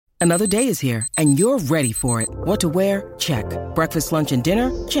Another day is here, and you're ready for it. What to wear? Check. Breakfast, lunch, and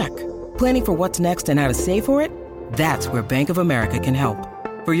dinner? Check. Planning for what's next and how to save for it? That's where Bank of America can help.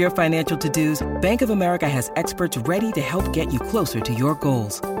 For your financial to-dos, Bank of America has experts ready to help get you closer to your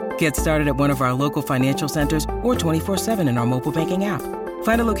goals. Get started at one of our local financial centers or 24/7 in our mobile banking app.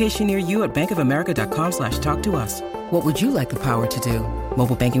 Find a location near you at bankofamerica.com/talktous. What would you like the power to do?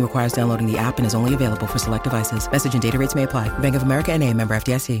 Mobile banking requires downloading the app and is only available for select devices. Message and data rates may apply. Bank of America NA, member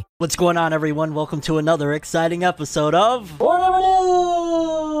FDIC. What's going on, everyone? Welcome to another exciting episode of Whatever News!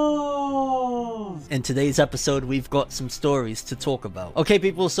 In today's episode, we've got some stories to talk about. Okay,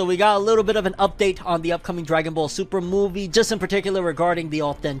 people, so we got a little bit of an update on the upcoming Dragon Ball Super movie, just in particular regarding the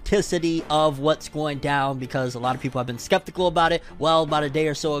authenticity of what's going down, because a lot of people have been skeptical about it. Well, about a day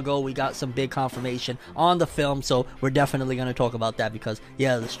or so ago, we got some big confirmation on the film, so we're definitely going to talk about that because,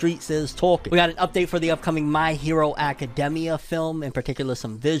 yeah, the streets is talking. We got an update for the upcoming My Hero Academia film, in particular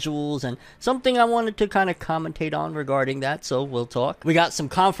some visuals, and something I wanted to kind of commentate on regarding that, so we'll talk. We got some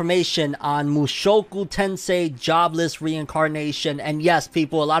confirmation on Mushoku Tensei Jobless Reincarnation, and yes,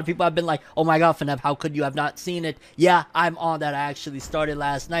 people, a lot of people have been like, oh my god, Feneb, how could you have not seen it? Yeah, I'm on that. I actually started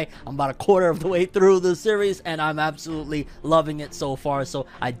last night. I'm about a quarter of the way through the series, and I'm absolutely loving it so far, so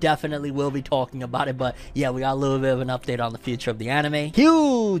I definitely will be talking about it. But yeah, we got a little bit of an update on the future of the anime.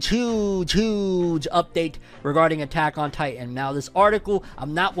 Huge update regarding Attack on Titan. Now, this article,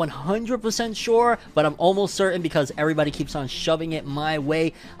 I'm not 100% sure, but I'm almost certain because everybody keeps on shoving it my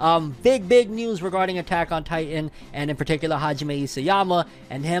way. Big news regarding Attack on Titan, and in particular Hajime Isayama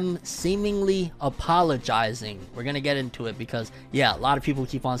and him seemingly apologizing. We're gonna get into it because, yeah, a lot of people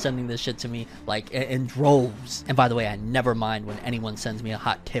keep on sending this shit to me like in droves. And by the way, I never mind when anyone sends me a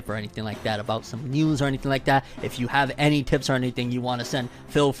hot tip or anything like that about some news or anything like that. If you have any tips or anything you want to send,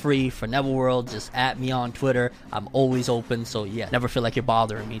 feel free. For Nevilleworld, just at me on Twitter. I'm always open, so yeah, never feel like you're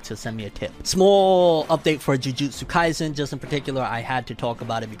bothering me to send me a tip. Small update for Jujutsu Kaisen, just in particular, I had to talk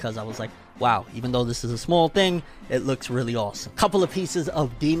about it because I was like, wow, even though this is a small thing, it looks really awesome. Couple of pieces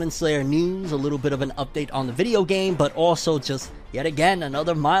of Demon Slayer news, a little bit of an update on the video game, but also just yet again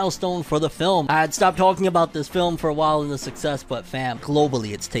another milestone for the film. I had stopped talking about this film for a while in the success, but fam,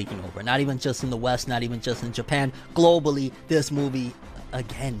 globally it's taking over. Not even just in the West, not even just in Japan. Globally, this movie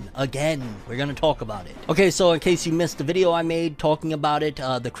again, we're gonna talk about it. Okay, so in case you missed the video I made talking about it,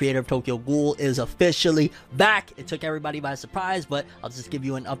 the creator of Tokyo Ghoul is officially back. It took everybody by surprise, but I'll just give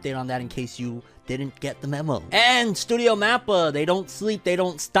you an update on that in case you didn't get the memo. And Studio Mappa, they don't sleep, they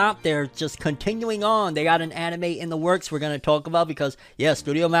don't stop, they're just continuing on. They got an anime in the works we're gonna talk about because, yeah,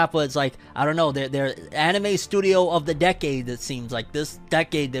 Studio Mappa is like, I don't know, they're anime studio of the decade. It seems like this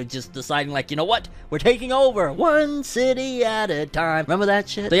decade they're just deciding like, you know what, we're taking over one city at a time. Remember that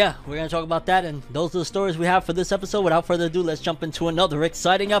shit? So yeah, we're gonna talk about that, and those are the stories we have for this episode. Without further ado, let's jump into another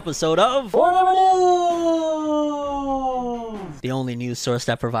exciting episode of Whatever News! The only news source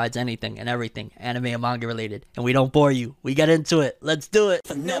that provides anything and everything anime and manga related, and we don't bore you. We get into it. Let's do it.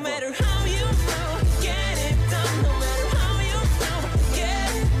 No matter how you move, get it done. No matter how you move,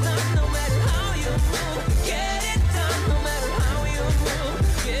 get it done. No matter how you move, get it done. No matter how you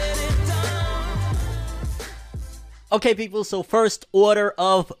move, get it done. Okay, people, so first order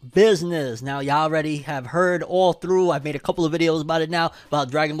of business. Now, y'all already have heard all through. I've made a couple of videos about it now,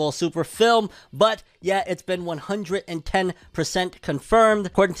 about Dragon Ball Super film, but yeah, it's been 110% confirmed.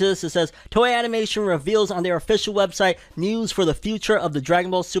 According to this, it says, Toei Animation reveals on their official website news for the future of the Dragon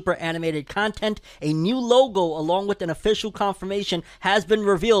Ball Super animated content. A new logo, along with an official confirmation, has been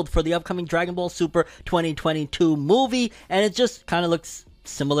revealed for the upcoming Dragon Ball Super 2022 movie, and it just kind of looks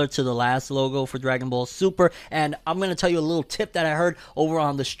similar to the last logo for Dragon Ball Super. And I'm going to tell you a little tip that I heard over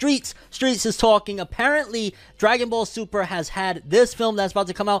on the streets. Streets is talking. Apparently, Dragon Ball Super has had this film that's about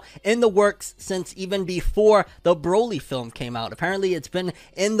to come out in the works since even before the Broly film came out. Apparently, it's been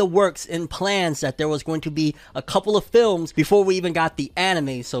in the works, in plans, that there was going to be a couple of films before we even got the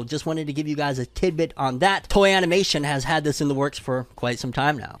anime. So just wanted to give you guys a tidbit on that. Toei Animation has had this in the works for quite some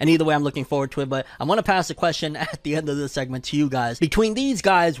time now. And either way, I'm looking forward to it. But I want to pass the question at the end of this segment to you guys. Between these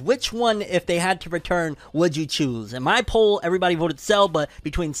guys, which one, if they had to return, would you choose? In my poll, everybody voted Cell, but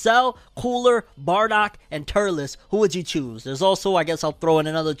between Cell, Cooler, Bardock, and Turles, who would you choose? There's also, I guess I'll throw in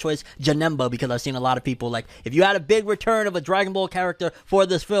another choice, Janemba, because I've seen a lot of people like, if you had a big return of a Dragon Ball character for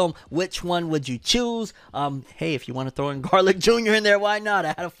this film, which one would you choose? Hey, if you want to throw in Garlic Jr. in there, why not?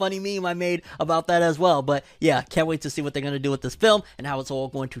 I had a funny meme I made about that as well. But yeah, can't wait to see what they're going to do with this film and how it's all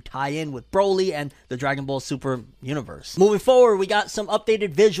going to tie in with Broly and the Dragon Ball Super universe. Moving forward, we got some updates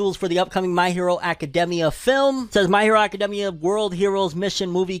updated visuals for the upcoming My Hero Academia film. It says My Hero Academia World Heroes Mission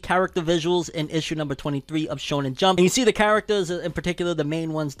Movie character visuals in issue number 23 of Shonen Jump. And you see the characters, in particular the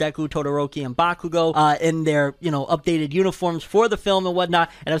main ones, Deku, Todoroki, and Bakugo, in their, updated uniforms for the film and whatnot.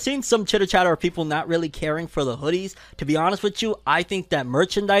 And I've seen some chitter chatter of people not really caring for the hoodies. To be honest with you, I think that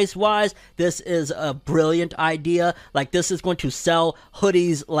merchandise-wise, this is a brilliant idea. Like, this is going to sell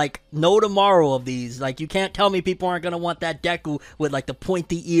hoodies like no tomorrow of these. Like, you can't tell me people aren't going to want that Deku with, like, the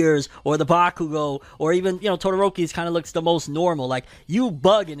pointy ears, or the Bakugo, or even, Todoroki's kind of looks the most normal. Like, you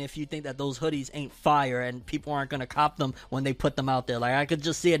bugging if you think that those hoodies ain't fire and people aren't going to cop them when they put them out there. Like, I could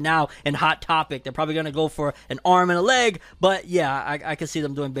just see it now in Hot Topic. They're probably going to go for an arm and a leg, but yeah, I can see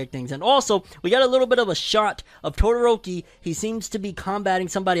them doing big things. And also, we got a little bit of a shot of Todoroki. He seems to be combating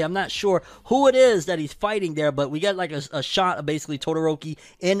somebody. I'm not sure who it is that he's fighting there, but we get like a shot of basically Todoroki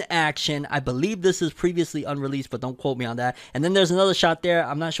in action. I believe this is previously unreleased, but don't quote me on that. And then there's another shot there.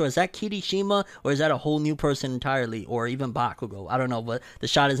 I'm not sure. Is that Kirishima, or is that a whole new person entirely, or even Bakugo? I don't know, but the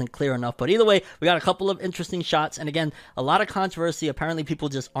shot isn't clear enough. But either way, we got a couple of interesting shots, and again, a lot of controversy. Apparently people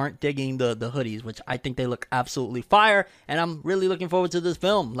just aren't digging the hoodies, which I think they look absolutely fire, and I'm really looking forward to this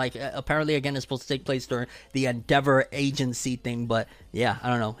film. Like, apparently again, it's supposed to take place during the Endeavor agency thing, but yeah, I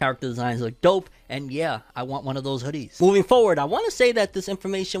don't know. Character designs look dope, and yeah, I want one of those hoodies. Moving forward, I want to say that this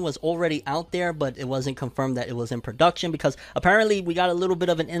information was already out there, but it wasn't confirmed that it was in production, because apparently we got a little bit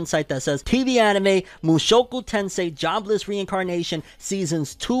of an insight that says TV anime Mushoku Tensei Jobless Reincarnation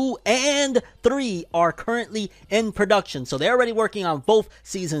seasons 2 and 3 are currently in production. So they're already working on both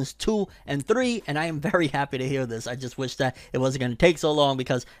seasons 2 and 3, and I am very happy to hear this. I just wish that it wasn't going to take so long,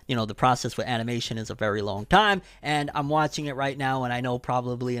 because the process with animation is a very long time, and I'm watching it right now, and I know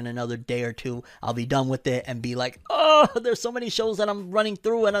probably in another day or two I'll be done with it and be like, oh, there's so many shows that I'm running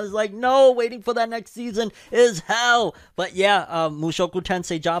through, and I was like, no, waiting for that next season is hell. But yeah, Mushoku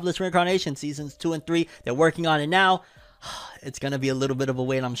Tensei Jobless Reincarnation seasons 2 and 3, they're working on it now. It's gonna be a little bit of a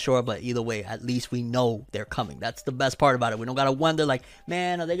wait, I'm sure, but either way, at least we know they're coming. That's the best part about it. We don't gotta wonder, like,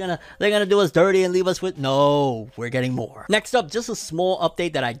 man, are they gonna do us dirty and leave us with? No, we're getting more. Next up, just a small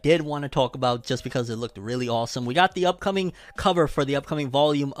update that I did want to talk about just because it looked really awesome. We got the upcoming cover for the upcoming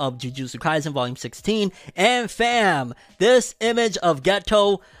volume of Jujutsu Kaisen, volume 16, and fam, this image of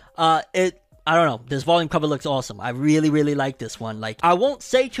Geto, I don't know, this volume cover looks awesome. I really, really like this one. Like, I won't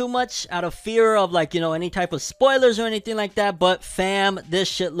say too much out of fear of, like, any type of spoilers or anything like that, but fam, this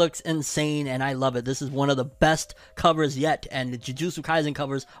shit looks insane, and I love it. This is one of the best covers yet, and the Jujutsu Kaisen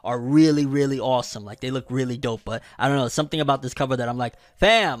covers are really, really awesome. Like, they look really dope, but I don't know, something about this cover that I'm like,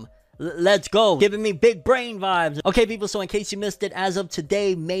 fam, let's go. Giving me big brain vibes. Okay, people, so in case you missed it, as of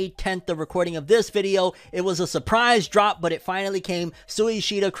today, May 10th, the recording of this video, it was a surprise drop, but it finally came. Sui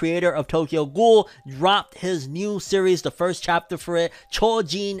Ishida, creator of Tokyo Ghoul, dropped his new series, the first chapter for it,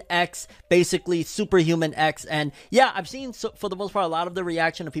 Chojin X, basically Superhuman X. And yeah, I've seen, for the most part, a lot of the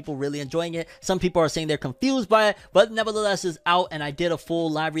reaction of people really enjoying it. Some people are saying they're confused by it, but nevertheless, it's out, and I did a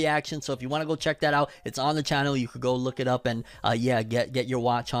full live reaction, so if you want to go check that out, it's on the channel. You could go look it up and yeah, get your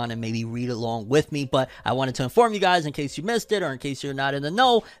watch on and maybe read along with me. But I wanted to inform you guys, in case you missed it or in case you're not in the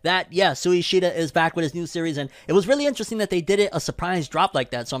know, that yeah, Sui Ishida is back with his new series, and it was really interesting that they did it a surprise drop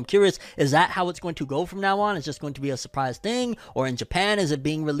like that. So I'm curious, is that how it's going to go from now on? It's just going to be a surprise thing, or in Japan is it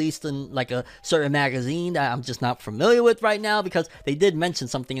being released in like a certain magazine that I'm just not familiar with right now? Because they did mention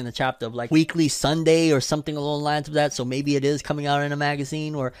something in the chapter of like Weekly Sunday or something along the lines of that, so maybe it is coming out in a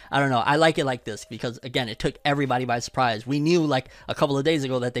magazine, or I don't know. I like it like this because again, it took everybody by surprise. We knew like a couple of days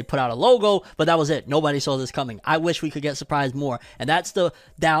ago that they put out a logo, but that was it. Nobody saw this coming. I wish we could get surprised more, and that's the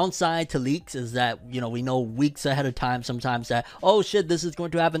downside to leaks, is that we know weeks ahead of time sometimes that, oh shit, this is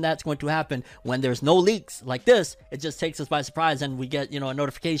going to happen, that's going to happen. When there's no leaks like this, it just takes us by surprise, and we get a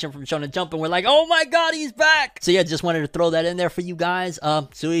notification from Shonen Jump and we're like, oh my god, he's back. So yeah, just wanted to throw that in there for you guys.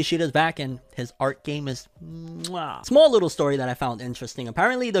 Sui Ishida's back, and his art game is mwah. Small little story that I found interesting.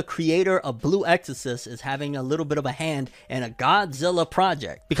 Apparently the creator of Blue Exorcist is having a little bit of a hand in a Godzilla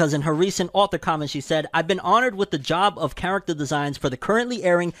project, because in her recent author comment she said, I've been honored with the job of character designs for the currently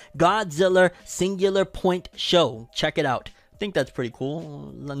airing Godzilla Singular Point show. Check it out. I think that's pretty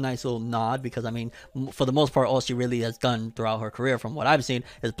cool. A nice little nod, because I mean, for the most part, all she really has done throughout her career, from what I've seen,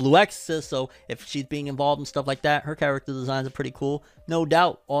 is Blue Exorcist. So if she's being involved in stuff like that, her character designs are pretty cool. No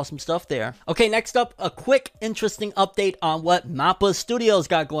doubt, awesome stuff there. Okay, next up, a quick, interesting update on what Mappa Studios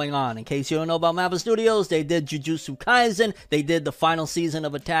got going on. In case you don't know about Mappa Studios, they did Jujutsu Kaisen, they did the final season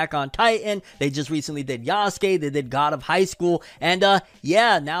of Attack on Titan, they just recently did Yasuke, they did God of High School, and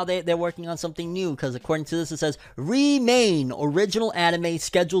yeah, now they're working on something new, because according to this, it says, Remain an original anime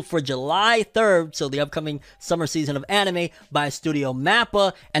scheduled for July 3rd, so the upcoming summer season of anime, by Studio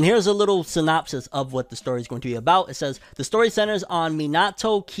Mappa. And here's a little synopsis of what the story is going to be about. It says, the story centers on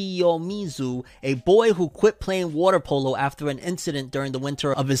Minato Kiyomizu, a boy who quit playing water polo after an incident during the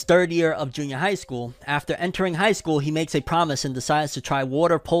winter of his third year of junior high school. After entering high school, he makes a promise and decides to try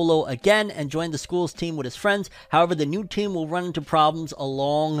water polo again and join the school's team with his friends. However, the new team will run into problems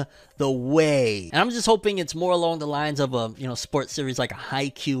along the way. And I'm just hoping it's more along the lines of a, sports series like a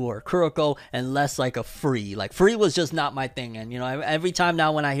Haikyuu or Kuroko, and less like a Free. Like, Free was just not my thing. And, every time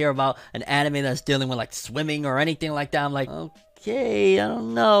now when I hear about an anime that's dealing with like swimming or anything like that, I'm like, okay, I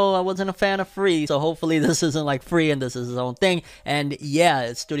don't know. I wasn't a fan of Free. So hopefully this isn't like Free and this is his own thing. And yeah,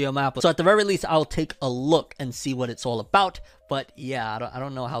 it's Studio Mappa. So at the very least, I'll take a look and see what it's all about. But yeah, I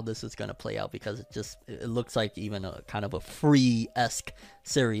don't know how this is going to play out, because it looks like even a kind of a Free-esque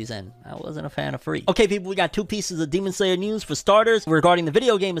series, and I wasn't a fan of Free. Okay, people, we got 2 pieces of Demon Slayer news. For starters, regarding the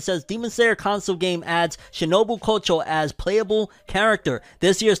video game, it says Demon Slayer console game adds Shinobu Kocho as playable character.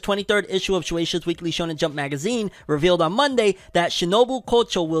 This year's 23rd issue of Shueisha's Weekly Shonen Jump magazine revealed on Monday that Shinobu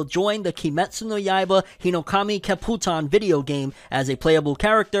Kocho will join the Kimetsu no Yaiba Hinokami Kaputan video game as a playable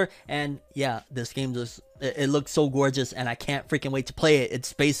character. And yeah, this game it looks so gorgeous, and I can't freaking wait to play it.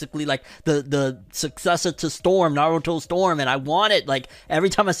 It's basically like the successor to Storm, Naruto Storm, and I want it. Like, every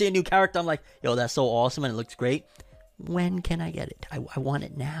time I see a new character, I'm like, yo, that's so awesome, and it looks great. When can I get it? I want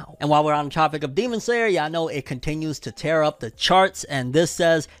it now. And while we're on the topic of Demon Slayer, y'all know it continues to tear up the charts, and this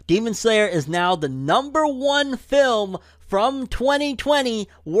says Demon Slayer is now the #1 film from 2020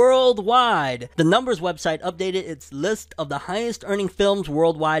 worldwide. The Numbers website updated its list of the highest earning films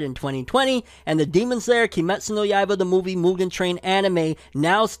worldwide in 2020, and the Demon Slayer Kimetsu no Yaiba the movie Mugen Train anime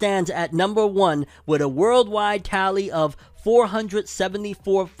now stands at #1 with a worldwide tally of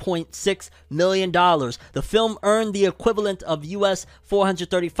 $474.6 million. The film earned the equivalent of US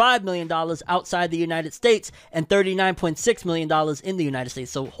 $435 million outside the United States and $39.6 million in the United States.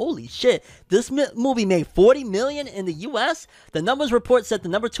 So holy shit, this movie made $40 million in the US? The Numbers report said the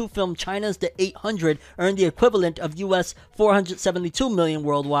 #2 film, China's The 800, earned the equivalent of US $472 million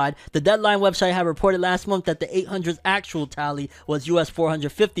worldwide. The Deadline website had reported last month that the 800's actual tally was US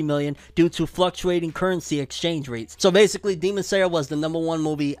 $450 million due to fluctuating currency exchange rates. So basically, Demon Slayer was the #1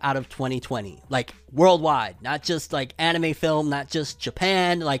 movie out of 2020, like worldwide, not just like anime film, not just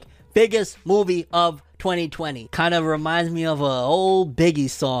Japan, like biggest movie of 2020. Kind of reminds me of a old Biggie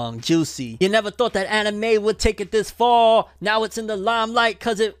song, Juicy. You never thought that anime would take it this far. Now it's in the limelight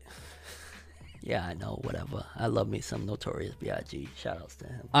cause it... Yeah, I know, whatever. I love me some Notorious B.I.G. Shoutouts to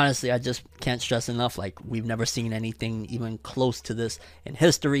him. Honestly, I just can't stress enough, like, we've never seen anything even close to this in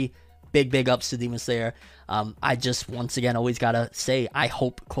history. Big ups to Demon Slayer. I just, once again, always gotta say, I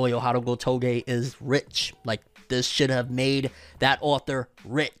hope Koyo Harugo Toge is rich. Like, this should have made that author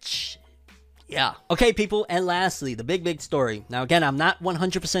rich. Yeah. Okay, people, and lastly, the big story. Now, again, I'm not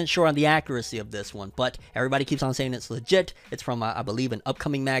 100% sure on the accuracy of this one, but everybody keeps on saying it's legit. It's from, I believe, an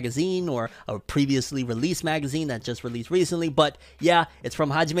upcoming magazine or a previously released magazine that just released recently. But yeah, it's from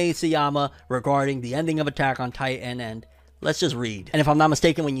Hajime Isayama regarding the ending of Attack on Titan, and let's just read. And if I'm not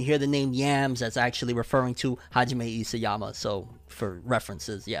mistaken, when you hear the name Yams, that's actually referring to Hajime Isayama. So, for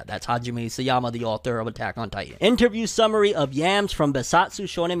references, yeah, that's Hajime Isayama, the author of Attack on Titan. Interview summary of Yams from Besatsu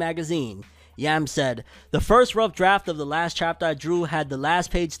Shonen Magazine. Yam said, the first rough draft of the last chapter I drew had the last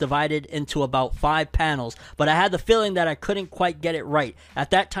page divided into about 5 panels, but I had the feeling that I couldn't quite get it right.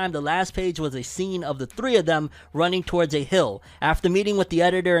 At that time, the last page was a scene of the 3 of them running towards a hill. After meeting with the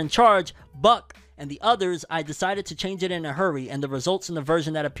editor in charge, Buck, and the others, I decided to change it in a hurry, and the results in the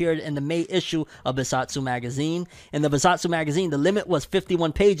version that appeared in the May issue of Besatsu Magazine. In the Besatsu Magazine, the limit was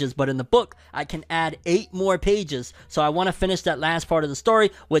 51 pages, but in the book, I can add 8 more pages, so I want to finish that last part of the story,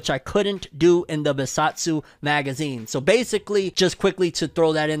 which I couldn't do in the Besatsu Magazine. So basically, just quickly to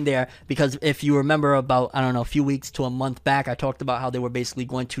throw that in there, because if you remember about, I don't know, a few weeks to a month back, I talked about how they were basically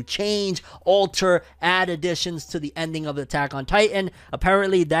going to change, alter, add additions to the ending of Attack on Titan.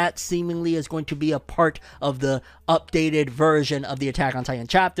 Apparently, that seemingly is going to be a part of the updated version of the Attack on Titan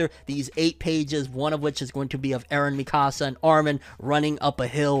chapter. These 8 pages, one of which is going to be of Eren, Mikasa, and Armin running up a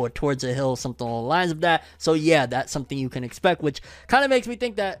hill or towards a hill, something along the lines of that. So yeah, that's something you can expect, which kind of makes me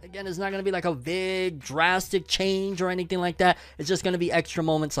think that, again, it's not going to be like a big, drastic change or anything like that. It's just going to be extra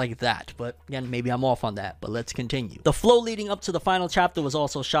moments like that. But again, maybe I'm off on that, but let's continue. The flow leading up to the final chapter was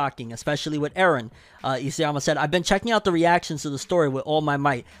also shocking, especially with Eren. Isayama said, I've been checking out the reactions to the story with all my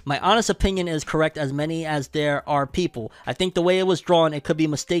might. My honest opinion is correct correct as many as there are people. I think the way it was drawn, it could be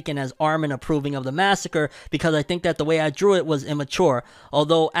mistaken as Armin approving of the massacre, because I think that the way I drew it was immature.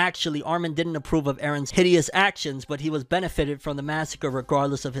 Although actually Armin didn't approve of Eren's hideous actions, but he was benefited from the massacre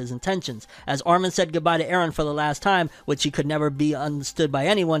regardless of his intentions. As Armin said goodbye to Eren for the last time, which he could never be understood by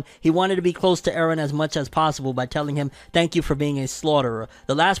anyone, he wanted to be close to Eren as much as possible by telling him thank you for being a slaughterer.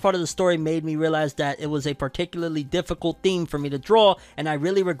 The last part of the story made me realize that it was a particularly difficult theme for me to draw, and I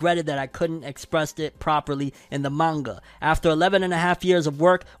really regretted that I couldn't express it properly in the manga. After 11 and a half years of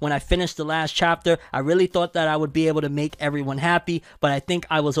work, when I finished the last chapter, I really thought that I would be able to make everyone happy, but I think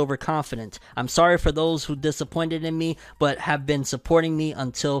I was overconfident. I'm sorry for those who disappointed in me, but have been supporting me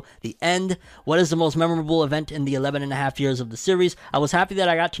until the end. What is the most memorable event in the 11 and a half years of the series? I was happy that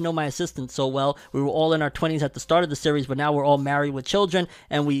I got to know my assistant so well. We were all in our 20s at the start of the series, but now we're all married with children,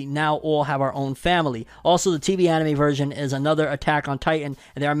 and we now all have our own family. Also, the TV anime version is another Attack on Titan,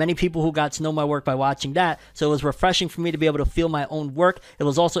 and there are many people who got to know my work by watching that, so it was refreshing for me to be able to feel my own work. It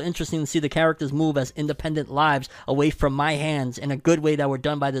was also interesting to see the characters move as independent lives away from my hands in a good way that were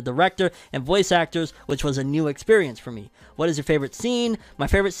done by the director and voice actors, which was a new experience for me. What is your favorite scene? My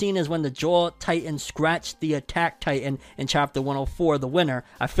favorite scene is when the Jaw Titan scratched the Attack Titan in chapter 104, the winner.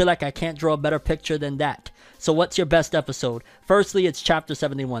 I feel like I can't draw a better picture than that. So what's your best episode? Firstly, it's chapter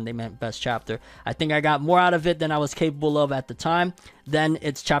 71. They meant best chapter. I think I got more out of it than I was capable of at the time. Then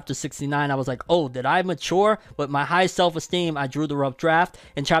it's chapter 69. I was like, oh, did I mature? With my high self-esteem, I drew the rough draft.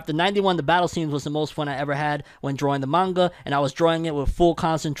 In chapter 91, the battle scenes was the most fun I ever had when drawing the manga, and I was drawing it with full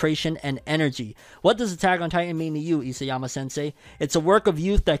concentration and energy. What does Attack on Titan mean to you, Isayama-sensei? It's a work of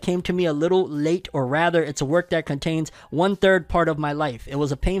youth that came to me a little late, or rather, it's a work that contains 1/3 part of my life. It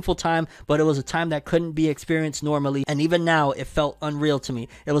was a painful time, but it was a time that couldn't be experienced normally, and even now, it felt unreal to me.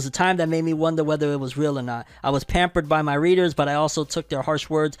 It was a time that made me wonder whether it was real or not. I was pampered by my readers, but I also took their harsh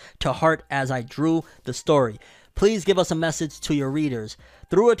words to heart as I drew the story. Please give us a message to your readers.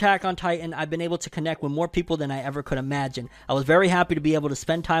 Through Attack on Titan, I've been able to connect with more people than I ever could imagine. I was very happy to be able to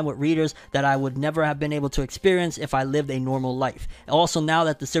spend time with readers that I would never have been able to experience if I lived a normal life. Also, now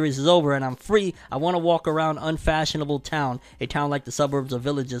that the series is over and I'm free, I want to walk around unfashionable town, a town like the suburbs or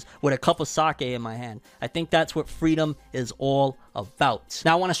villages, with a cup of sake in my hand. I think that's what freedom is all about.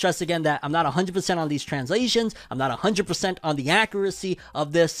 Now, I want to stress again that I'm not 100% on these translations. I'm not 100% on the accuracy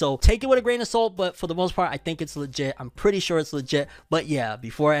of this, so take it with a grain of salt, but for the most part, I think it's legit. I'm pretty sure it's legit, but yeah,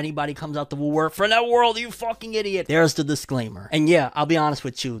 before anybody comes out the woodwork, for that world, you fucking idiot, there's the disclaimer. And yeah, I'll be honest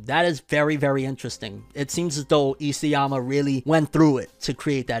with you, that is very, very interesting. It seems as though Isayama really went through it to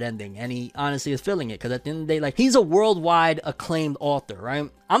create that ending, and he honestly is feeling it, because at the end of the day, like, he's a worldwide acclaimed author, right?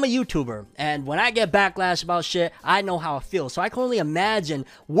 I'm a YouTuber, and when I get backlash about shit, I know how it feels. So I can only imagine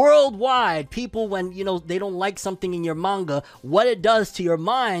worldwide people, when, you know, they don't like something in your manga, what it does to your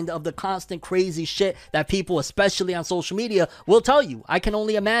mind of the constant crazy shit that people, especially on social media, will tell you. I can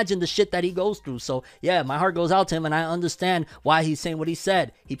only imagine the shit that he goes through. So yeah, my heart goes out to him, and I understand why he's saying what he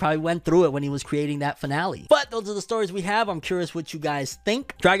said. He probably went through it when he was creating that finale. But those are the stories we have. I'm curious what you guys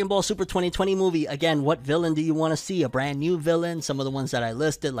think. Dragon Ball Super 2020 movie, again, what villain do you want to see? A brand new villain? Some of the ones that I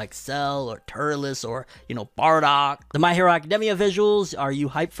listed, like Cell or Turles or, you know, Bardock. The My Hero Academia visuals, are you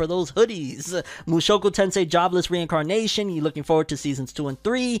hyped for those hoodies? Mushoku Tensei Jobless Reincarnation, you looking forward to seasons 2 and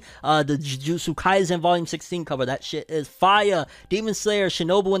 3? The Jujutsu Kaisen Volume 16 cover, that shit is fire. Demon Slayer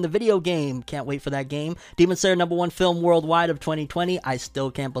Shinobu in the video game, can't wait for that game. Demon Slayer #1 film worldwide of 2020, I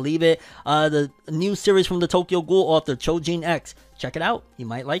still can't believe it. The new series from the Tokyo Ghoul author Chojin X, check it out, you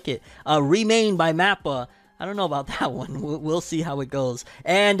might like it. Remain by Mappa, I don't know about that one. We'll see how it goes.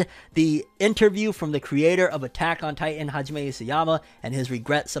 And the interview from the creator of Attack on Titan, Hajime Isayama, and his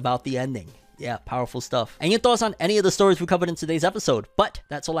regrets about the ending. Yeah, powerful stuff. And your thoughts on any of the stories we covered in today's episode. But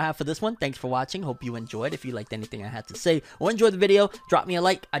that's all I have for this one. Thanks for watching. Hope you enjoyed. If you liked anything I had to say or enjoyed the video, drop me a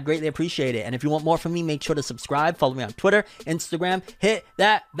like. I'd greatly appreciate it. And if you want more from me, make sure to subscribe. Follow me on Twitter, Instagram. Hit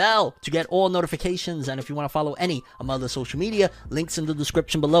that bell to get all notifications. And if you want to follow any of my other social media, links in the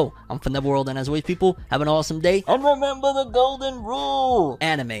description below. I'm from Neverworld, and as always, people, have an awesome day. And remember the golden rule.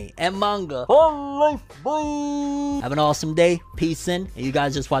 Anime and manga for life, boy. Have an awesome day. Peace in. And you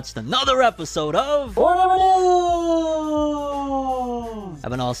guys just watched another episode of Whatever News.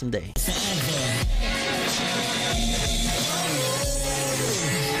 Have an awesome day. So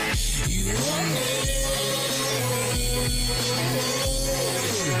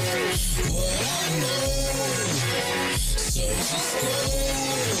just go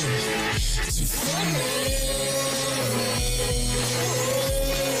to find me.